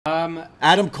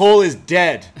Adam Cole is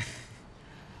dead.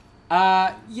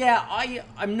 Yeah,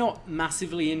 I'm not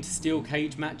massively into steel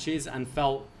cage matches and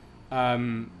felt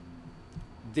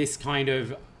this kind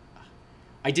of...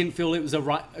 I didn't feel it was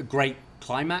a great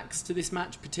climax to this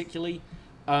match particularly.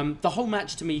 The whole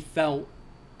match to me felt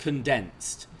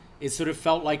condensed. It sort of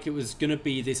felt like it was going to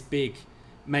be this big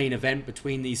main event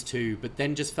between these two, but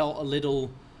then just felt a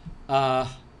little...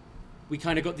 we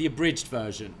kind of got the abridged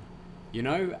version, you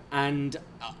know? And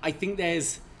I think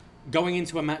there's... Going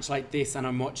into a match like this and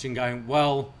I'm watching going,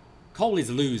 well, Cole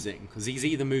is losing because he's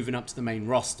either moving up to the main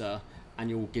roster and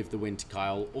you'll give the win to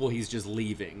Kyle, or he's just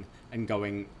leaving and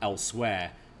going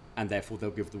elsewhere and therefore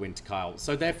they'll give the win to Kyle.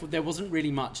 So therefore there wasn't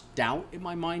really much doubt in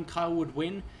my mind Kyle would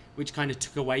win, which kind of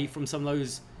took away from some of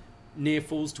those near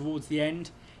falls towards the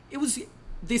end.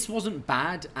 This wasn't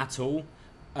bad at all,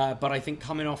 but I think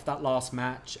coming off that last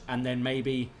match and then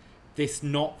maybe this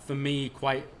not for me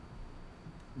quite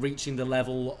reaching the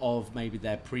level of maybe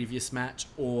their previous match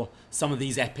or some of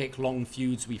these epic long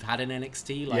feuds we've had in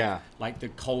NXT, like the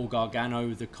Cole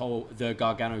Gargano, the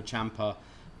Gargano Ciampa.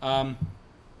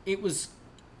 It was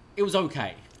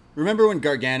okay. Remember when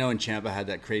Gargano and Ciampa had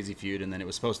that crazy feud, and then it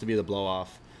was supposed to be the blow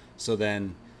off. So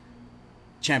then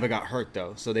Ciampa got hurt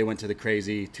though, so they went to the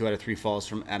crazy 2 out of 3 falls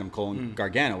from Adam Cole and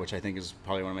Gargano, which I think is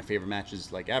probably one of my favorite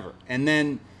matches like ever. And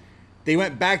then they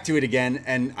went back to it again,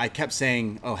 and I kept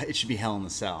saying, oh, it should be Hell in the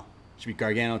Cell. It should be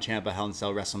Gargano, Ciampa, Hell in the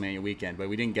Cell, WrestleMania weekend. But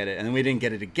we didn't get it. And then we didn't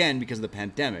get it again because of the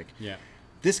pandemic. Yeah.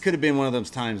 This could have been one of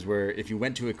those times where if you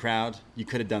went to a crowd, you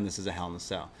could have done this as a Hell in the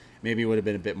Cell. Maybe it would have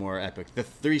been a bit more epic. The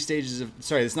 3 stages of...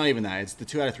 Sorry, it's not even that. It's the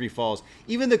 2 out of 3 falls.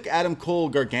 Even the Adam Cole,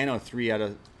 Gargano 2 out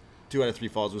of 3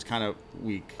 falls was kind of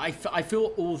weak. I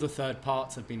feel all the third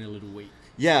parts have been a little weak.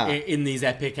 Yeah. In these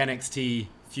epic NXT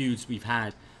feuds we've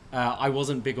had. I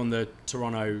wasn't big on the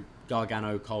Toronto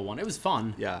Gargano Cole one. It was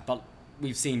fun, but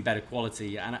we've seen better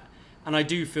quality, and I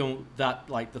do feel that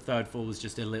like the third fall was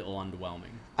just a little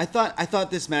underwhelming. I thought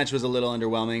this match was a little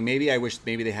underwhelming. Maybe I wish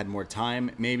they had more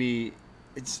time. Maybe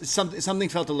something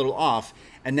felt a little off.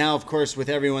 And now, of course, with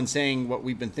everyone saying what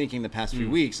we've been thinking the past few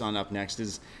weeks on Up Next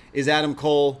is Adam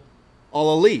Cole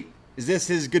all elite? Is this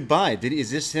his goodbye?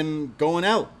 Is this him going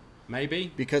out?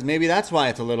 Maybe, because maybe that's why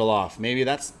it's a little off. Maybe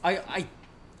that's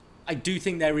I do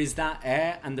think there is that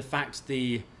air, and the fact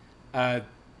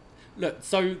look,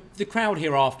 so the crowd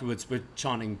here afterwards were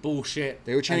chanting bullshit.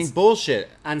 They were chanting bullshit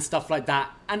and stuff like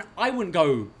that, and I wouldn't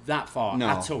go that far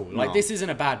at all. Like, this isn't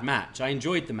a bad match. I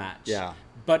enjoyed the match. Yeah.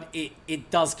 But it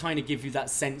does kind of give you that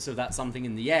sense of that something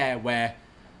in the air where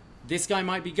this guy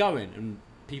might be going, and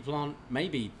people aren't,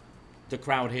 maybe the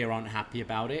crowd here aren't happy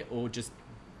about it, or just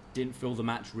didn't feel the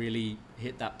match really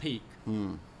hit that peak.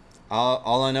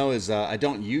 All I know is I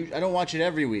don't watch it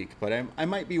every week, but I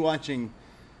might be watching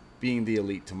Being the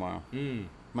Elite tomorrow.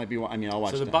 Might be. I mean, I'll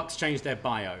watch. So the Bucks changed their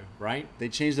bio, right? They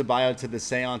changed the bio to the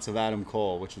Seance of Adam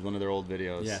Cole, which was one of their old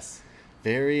videos. Yes.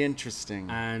 Very interesting.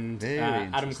 And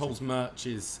Adam Cole's merch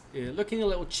is looking a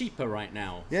little cheaper right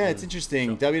now. Yeah, it's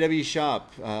interesting. Sure. WWE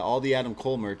Shop, all the Adam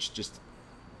Cole merch just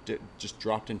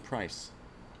dropped in price.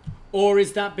 Or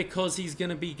is that because he's going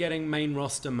to be getting main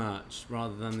roster merch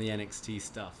rather than the NXT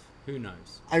stuff? Who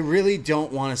knows? I really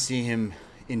don't want to see him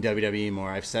in WWE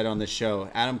more. I've said on this show,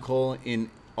 Adam Cole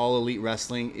in All Elite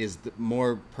Wrestling is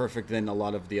more perfect than a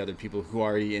lot of the other people who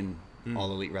are already in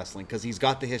All Elite Wrestling, because he's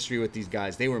got the history with these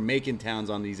guys. They were making towns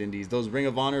on these indies. Those Ring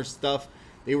of Honor stuff,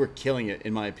 they were killing it,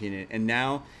 in my opinion. And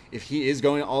now, if he is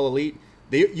going to All Elite,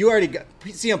 you already got...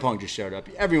 CM Punk just showed up.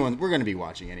 We're going to be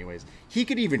watching anyways. He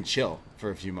could even chill for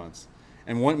a few months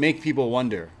and make people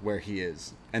wonder where he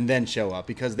is, and then show up,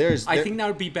 because I think that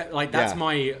would be better. Like, that's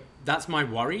my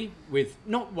worry with,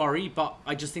 not worry, but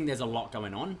I just think there's a lot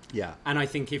going on. Yeah. And I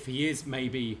think if he is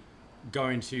maybe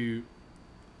going to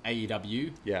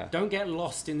AEW, don't get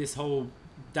lost in this whole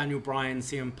Daniel Bryan,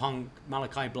 CM Punk,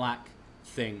 Malachi Black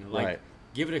thing. Like,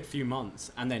 give it a few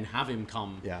months and then have him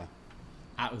come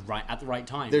at the right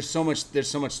time. There's so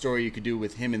much story you could do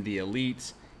with him and the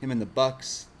Elite, him and the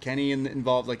Bucks, Kenny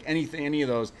involved, like any of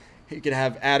those. You could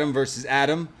have Adam versus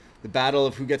Adam, the battle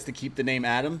of who gets to keep the name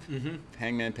Adam,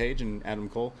 Hangman Page and Adam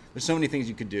Cole. There's so many things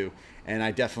you could do, and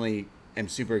I definitely am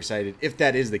super excited if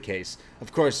that is the case.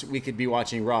 Of course, we could be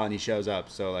watching Raw and he shows up,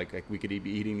 so like we could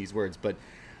be eating these words, but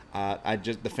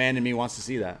the fan in me wants to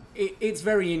see that. It's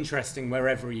very interesting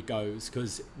wherever he goes,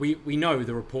 because we know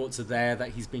the reports are there that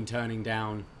he's been turning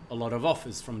down a lot of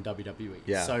offers from WWE.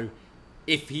 Yeah. So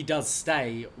if he does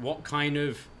stay, what kind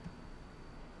of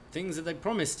things have they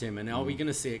promised him, and are we going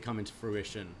to see it come into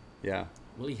fruition? Yeah.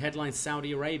 Will he headline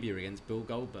Saudi Arabia against Bill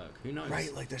Goldberg? Who knows?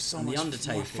 Right, like there's so And much the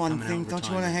Undertaker more fun coming out thing. of Don't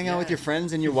you want to retirement. hang out with Yeah. your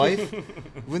friends and your wife?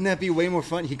 Wouldn't that be way more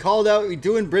fun? He called out,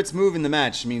 doing Brit's move in the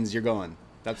match means you're going.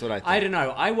 That's what I think. I don't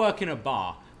know. I work in a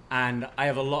bar, and I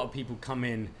have a lot of people come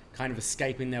in kind of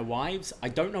escaping their wives. I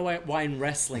don't know why in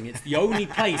wrestling it's the only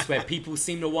place where people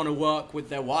seem to want to work with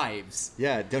their wives.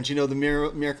 Yeah, don't you know the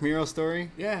Mirko Miro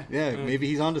story? Yeah. Yeah, maybe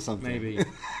he's onto something. Maybe.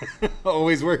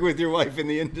 Always work with your wife in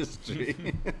the industry.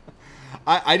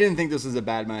 I didn't think this was a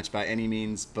bad match by any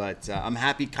means, but I'm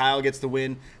happy Kyle gets the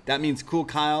win. That means cool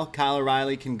Kyle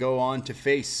O'Reilly can go on to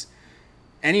face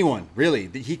anyone, really.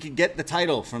 He could get the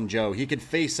title from Joe. He could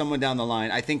face someone down the line.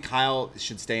 I think Kyle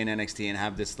should stay in NXT and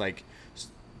have this like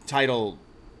title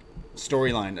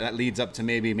storyline that leads up to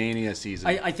maybe Mania season.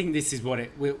 I think this is what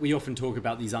we often talk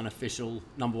about, these unofficial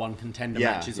number one contender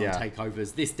matches on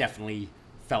takeovers. This definitely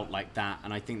felt like that,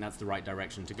 and I think that's the right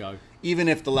direction to go. Even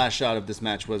if the last shot of this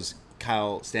match was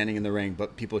Kyle standing in the ring,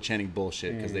 but people chanting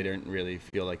bullshit because they didn't really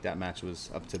feel like that match was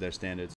up to their standards.